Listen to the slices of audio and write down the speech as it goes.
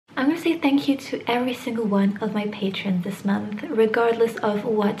I'm gonna say thank you to every single one of my patrons this month, regardless of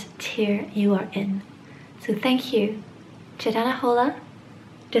what tier you are in. So thank you, Jadana Hola,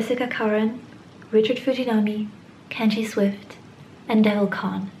 Jessica Karan, Richard Fujinami, Kenji Swift, and Devil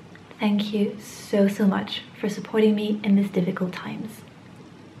Khan. Thank you so much for supporting me in these difficult times.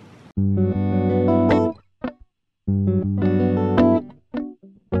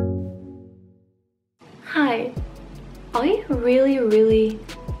 Hi, are you really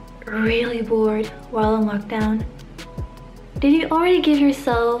bored while on lockdown? Did you already give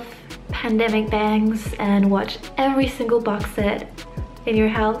yourself pandemic bangs and watch every single box set in your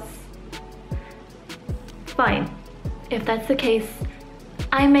house? Fine, if that's the case,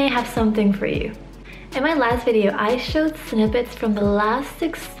 I may have something for you. In my last video, I showed snippets from the last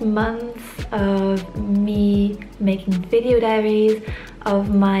 6 months of me making video diaries,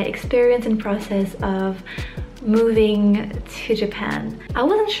 of my experience and process of moving to Japan. I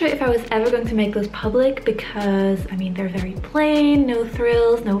wasn't sure if I was ever going to make those public because, I mean, they're very plain, no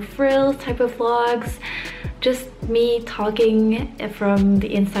thrills, no frills type of vlogs. Just me talking from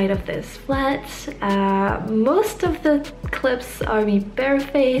the inside of this flat. Most of the clips are me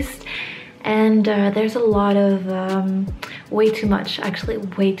barefaced, and there's a lot of way too much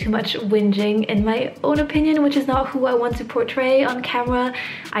whinging in my own opinion, which is not who I want to portray on camera.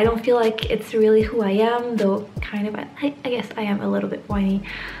 I don't feel like it's really who I am, though kind of, I guess I am a little bit whiny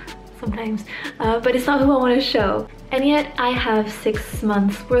sometimes, but it's not who I want to show. And yet I have 6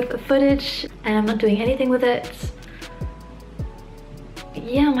 months worth of footage and I'm not doing anything with it.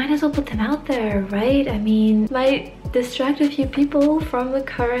 Yeah, might as well put them out there, right? I mean, might distract a few people from the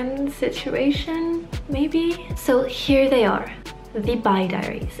current situation, maybe? So here they are, the Bye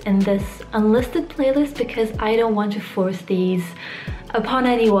Diaries, in this unlisted playlist because I don't want to force these upon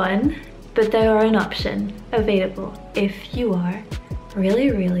anyone, but they are an option available if you are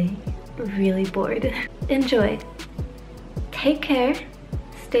really bored. Enjoy. Take care.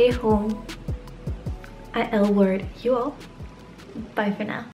 Stay home. I L word you all. Bye for now.